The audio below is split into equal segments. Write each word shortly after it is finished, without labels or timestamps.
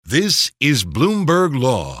This is Bloomberg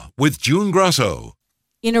Law with June Grosso.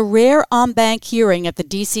 In a rare Banc hearing at the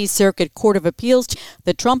D.C. Circuit Court of Appeals,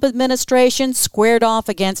 the Trump administration squared off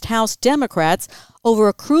against House Democrats over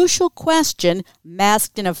a crucial question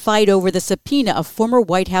masked in a fight over the subpoena of former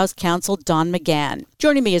White House counsel Don McGahn.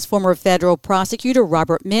 Joining me is former federal prosecutor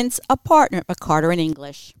Robert Mintz, a partner at McCarter &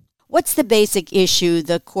 English. What's the basic issue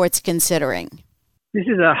the court's considering? This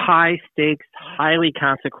is a high-stakes, highly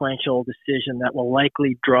consequential decision that will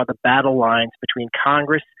likely draw the battle lines between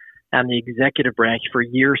Congress and the executive branch for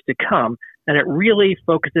years to come. And it really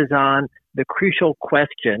focuses on the crucial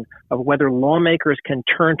question of whether lawmakers can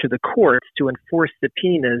turn to the courts to enforce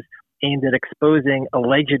subpoenas aimed at exposing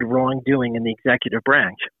alleged wrongdoing in the executive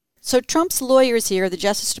branch. So Trump's lawyers here, the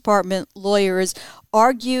Justice Department lawyers,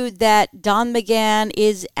 argue that Don McGahn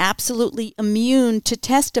is absolutely immune to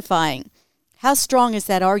testifying. How strong is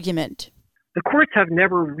that argument? The courts have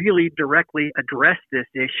never really directly addressed this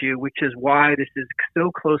issue, which is why this is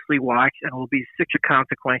so closely watched and will be such a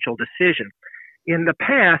consequential decision. In the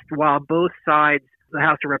past, while both sides, the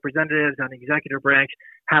House of Representatives and the executive branch,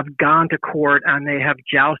 have gone to court and they have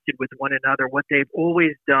jousted with one another, what they've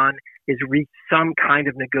always done is reach some kind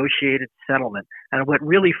of negotiated settlement. And what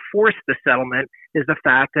really forced the settlement is the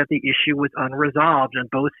fact that the issue was unresolved and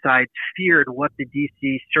both sides feared what the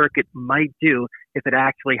D.C. Circuit might do if it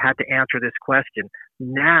actually had to answer this question.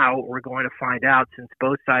 Now we're going to find out, since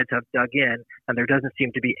both sides have dug in and there doesn't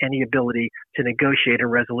seem to be any ability to negotiate a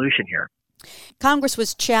resolution here. Congress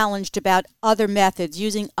was challenged about other methods,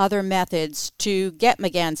 using other methods to get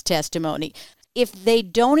McGahn's testimony. If they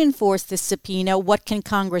don't enforce the subpoena, what can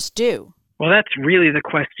Congress do? Well, that's really the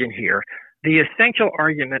question here. The essential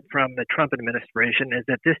argument from the Trump administration is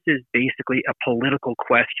that this is basically a political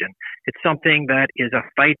question. It's something that is a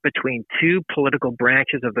fight between two political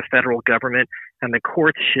branches of the federal government, and the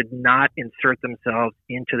courts should not insert themselves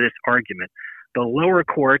into this argument. The lower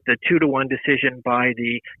court, the 2-1 decision by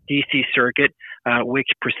the D.C. Circuit, which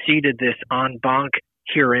preceded this en banc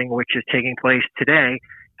hearing, which is taking place today,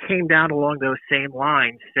 came down along those same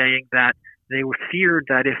lines, saying that they were feared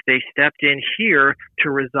that if they stepped in here to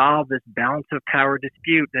resolve this balance of power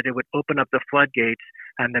dispute, that it would open up the floodgates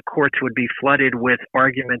and the courts would be flooded with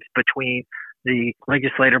arguments between the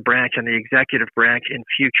legislative branch and the executive branch in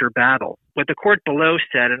future battles. What the court below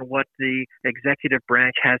said and what the executive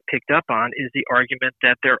branch has picked up on is the argument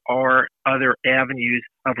that there are other avenues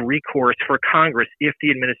of recourse for Congress if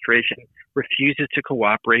the administration refuses to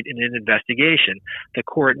cooperate in an investigation. The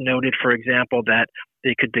court noted, for example, that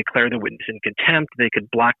they could declare the witness in contempt, they could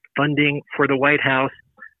block funding for the White House.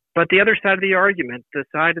 But the other side of the argument, the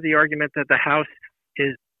side of the argument that the House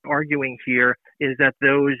is arguing here, is that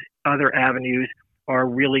those other avenues are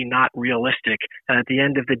really not realistic. And at the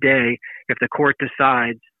end of the day, if the court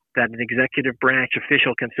decides that an executive branch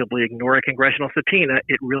official can simply ignore a congressional subpoena,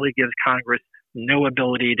 it really gives Congress no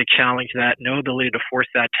ability to challenge that, no ability to force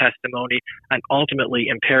that testimony, and ultimately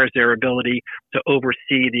impairs their ability to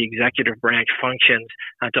oversee the executive branch functions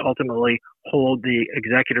and to ultimately hold the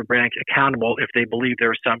executive branch accountable if they believe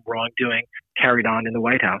there is some wrongdoing carried on in the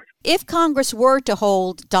White House. If Congress were to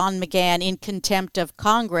hold Don McGahn in contempt of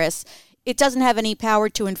Congress, it doesn't have any power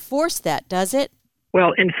to enforce that, does it?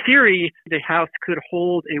 Well, in theory, the House could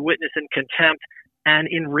hold a witness in contempt and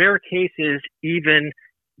in rare cases even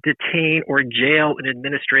detain or jail an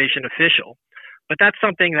administration official. But that's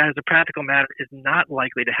something that, as a practical matter, is not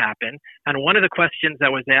likely to happen. And one of the questions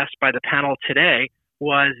that was asked by the panel today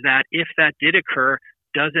was that if that did occur,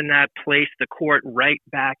 doesn't that place the court right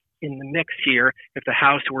back in the mix here if the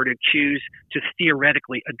House were to choose to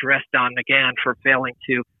theoretically address Don McGahn for failing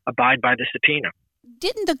to abide by the subpoena?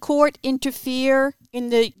 Didn't the court interfere in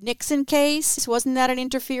the Nixon case? Wasn't that an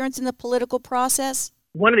interference in the political process?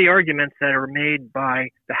 One of the arguments that are made by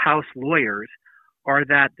the House lawyers are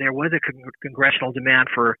that there was a congressional demand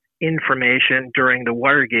for information during the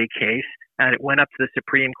Watergate case, and it went up to the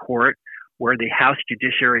Supreme Court, where the House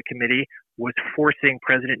Judiciary Committee was forcing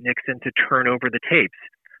President Nixon to turn over the tapes.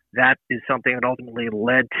 That is something that ultimately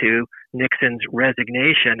led to Nixon's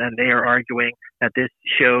resignation, and they are arguing that this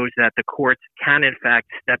shows that the courts can, in fact,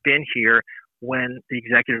 step in here when the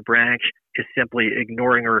executive branch is simply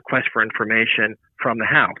ignoring a request for information from the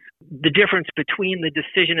House. The difference between the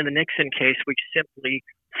decision in the Nixon case, which simply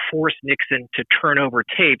forced Nixon to turn over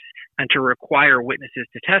tapes and to require witnesses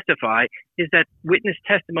to testify, is that witness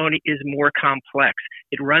testimony is more complex.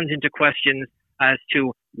 It runs into questions as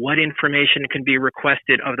to what information can be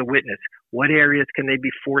requested of the witness, what areas can they be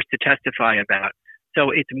forced to testify about. So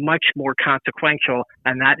it's much more consequential,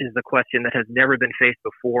 and that is the question that has never been faced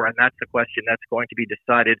before, and that's the question that's going to be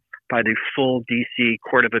decided by the full D.C.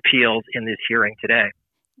 Court of Appeals in this hearing today.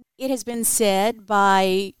 It has been said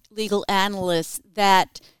by legal analysts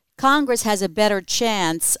that Congress has a better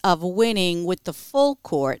chance of winning with the full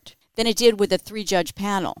court than it did with a 3-judge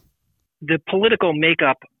panel. The political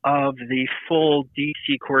makeup of the full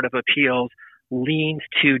D.C. Court of Appeals leans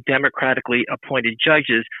to democratically appointed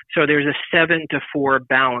judges. So there's a 7-4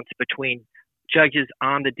 balance between judges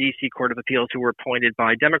on the D.C. Court of Appeals who were appointed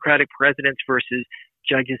by Democratic presidents versus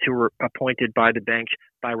judges who were appointed by the bench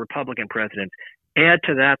by Republican presidents. Add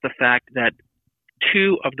to that the fact that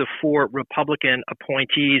 2 of the 4 Republican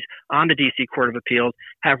appointees on the D.C. Court of Appeals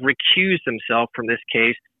have recused themselves from this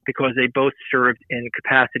case because they both served in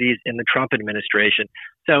capacities in the Trump administration.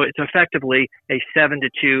 So it's effectively a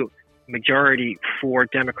 7-2 majority for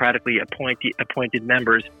democratically appointed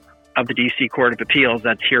members of the D.C. Court of Appeals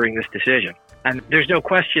that's hearing this decision. And there's no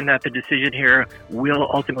question that the decision here will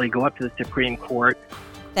ultimately go up to the Supreme Court.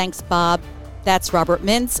 Thanks, Bob. That's Robert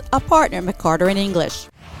Mintz, a partner at McCarter & English.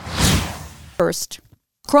 First,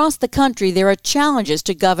 across the country, there are challenges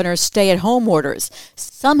to governor's stay-at-home orders.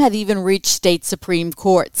 Some have even reached state Supreme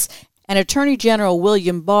Courts. And Attorney General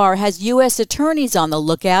William Barr has U.S. attorneys on the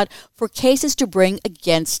lookout for cases to bring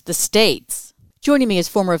against the states. Joining me is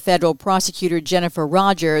former federal prosecutor Jennifer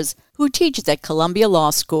Rogers, who teaches at Columbia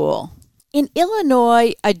Law School. In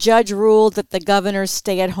Illinois, a judge ruled that the governor's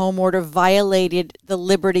stay-at-home order violated the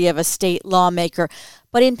liberty of a state lawmaker.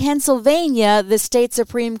 But in Pennsylvania, the state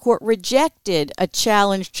Supreme Court rejected a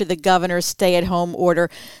challenge to the governor's stay-at-home order.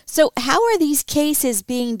 So how are these cases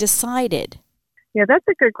being decided? Yeah, that's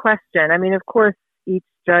a good question. I mean, of course, each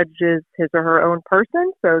judge is his or her own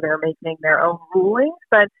person, so they're making their own rulings.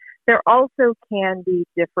 But there also can be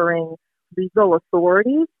differing legal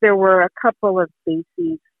authorities. There were a couple of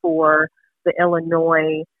bases for the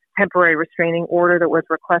Illinois temporary restraining order that was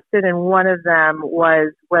requested, and one of them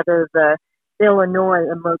was whether the Illinois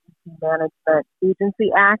Emergency Management Agency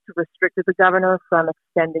Act restricted the governor from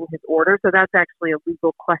extending his order. So that's actually a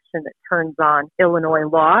legal question that turns on Illinois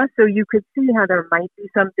law. So you could see how there might be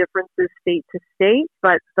some differences state to state,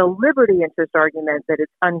 but the liberty interest argument that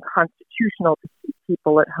it's unconstitutional to keep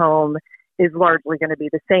people at home is largely going to be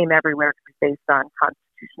the same everywhere based on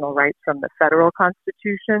constitutional rights from the federal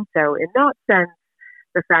constitution. So in that sense,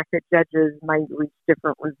 the fact that judges might reach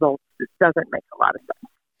different results doesn't make a lot of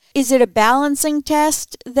sense. Is it a balancing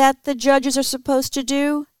test that the judges are supposed to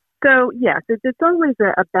do? So, yes, it's always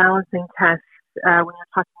a balancing test when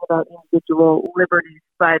you're talking about individual liberties,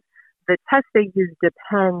 but the test they use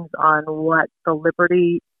depends on what the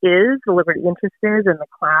liberty interest is, and the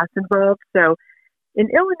class involved. So in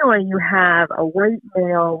Illinois, you have a white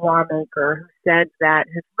male lawmaker who said that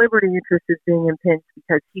his liberty interest is being impinged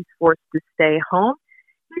because he's forced to stay home.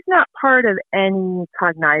 He's not part of any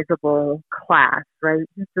cognizable class, right?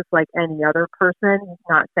 He's just like any other person. He's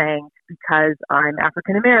not saying because I'm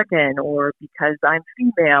African American or because I'm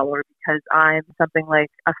female or because I'm something like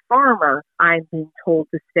a farmer, I'm being told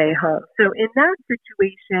to stay home. So in that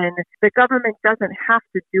situation, the government doesn't have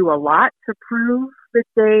to do a lot to prove that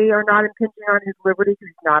they are not impinging on his liberty because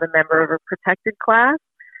he's not a member of a protected class.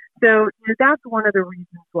 So that's one of the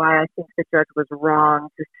reasons why I think the judge was wrong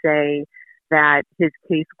to say that his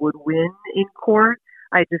case would win in court.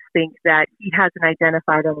 I just think that he hasn't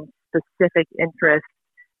identified any specific interest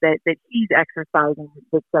that he's exercising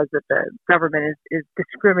that says that the government is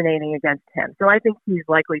discriminating against him. So I think he's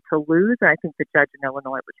likely to lose, and I think the judge in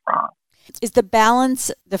Illinois was wrong. Is the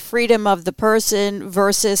balance the freedom of the person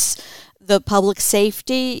versus the public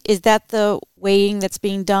safety? Is that the weighing that's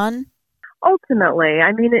being done? Ultimately,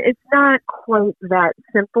 I mean, it's not quite that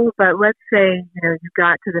simple, but let's say, you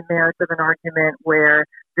got to the merits of an argument where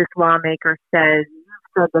this lawmaker says,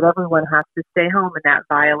 you've said that everyone has to stay home and that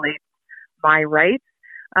violates my rights.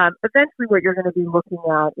 Eventually what you're going to be looking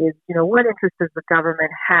at is, what interest does the government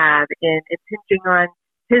have in impinging on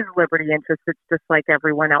his liberty interest? It's just like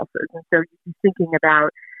everyone else's. And so you'd be thinking about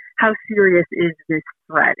how serious is this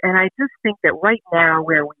threat? And I just think that right now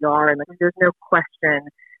where we are, and there's no question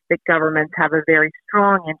that governments have a very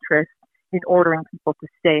strong interest in ordering people to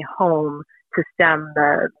stay home to stem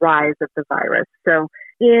the rise of the virus. So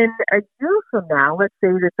in a year from now, let's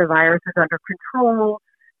say that the virus is under control,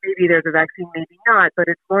 maybe there's a vaccine, maybe not,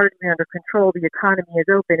 but it's largely under control, the economy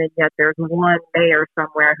is open, and yet there's one mayor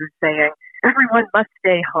somewhere who's saying, everyone must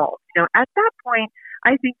stay home. At that point,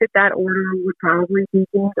 I think that order would probably be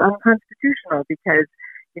deemed unconstitutional because,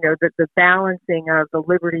 the balancing of the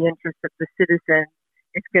liberty interest of the citizens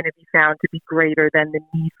is going to be found to be greater than the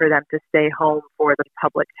need for them to stay home for the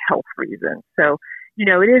public health reasons. So, it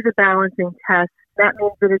is a balancing test. That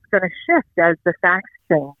means that it's going to shift as the facts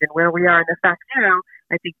change. And where we are in the facts now,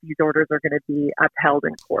 I think these orders are going to be upheld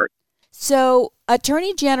in court. So,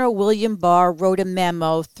 Attorney General William Barr wrote a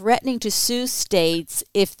memo threatening to sue states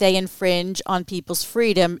if they infringe on people's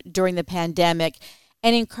freedom during the pandemic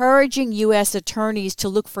and encouraging U.S. attorneys to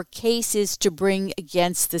look for cases to bring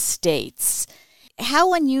against the states.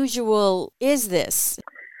 How unusual is this?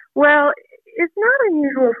 Well, it's not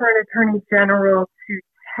unusual for an attorney general to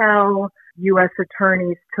tell U.S.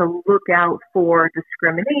 attorneys to look out for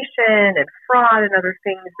discrimination and fraud and other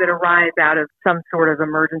things that arise out of some sort of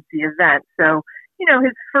emergency event. So,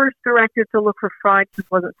 his first directive to look for fraud just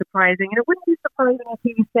wasn't surprising. And it wouldn't be surprising if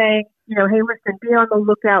he was saying, hey, listen, be on the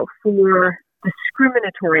lookout for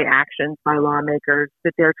discriminatory actions by lawmakers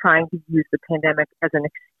that they're trying to use the pandemic as an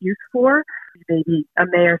excuse for. Maybe a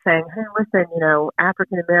mayor saying, hey, listen,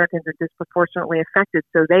 African Americans are disproportionately affected,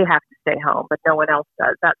 so they have to stay home, but no one else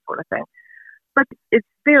does, that sort of thing. But it's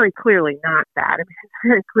very clearly not that. I mean, it's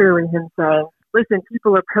very clearly him saying, listen,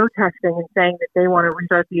 people are protesting and saying that they want to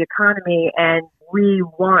restart the economy, and we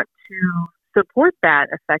want to support that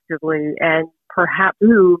effectively, and perhaps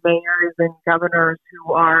mayors and governors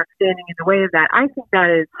who are standing in the way of that. I think that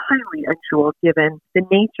is highly unusual given the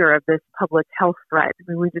nature of this public health threat. I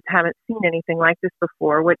mean, we just haven't seen anything like this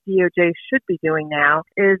before. What DOJ should be doing now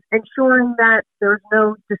is ensuring that there's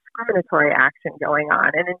no discriminatory action going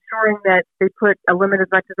on and ensuring that they put a limit as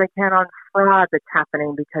much as they can on fraud that's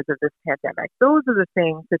happening because of this pandemic. Those are the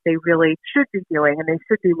things that they really should be doing, and they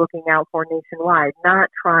should be looking out for nationwide, not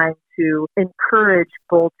trying to encourage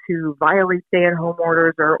people to violate stay-at-home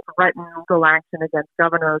orders or threaten legal action against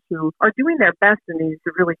governors who are doing their best in these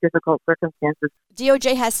really difficult circumstances.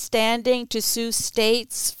 DOJ has standing to sue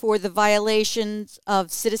states for the violations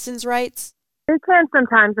of citizens' rights? They can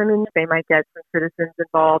sometimes. I mean, they might get some citizens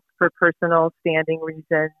involved for personal standing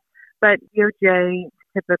reasons, but DOJ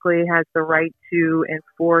typically has the right to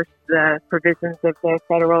enforce the provisions of the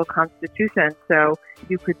federal constitution. So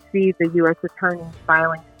you could see the U.S. attorneys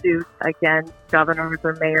filing suits against governors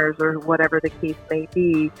or mayors or whatever the case may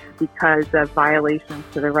be because of violations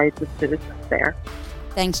to the rights of citizens there.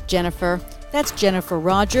 Thanks, Jennifer. That's Jennifer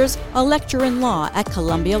Rogers, a lecturer in law at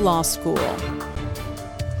Columbia Law School.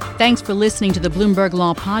 Thanks for listening to the Bloomberg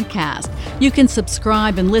Law Podcast. You can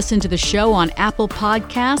subscribe and listen to the show on Apple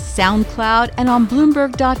Podcasts, SoundCloud, and on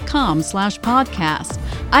Bloomberg.com/podcast.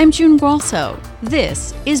 I'm June Grosso.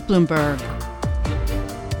 This is Bloomberg.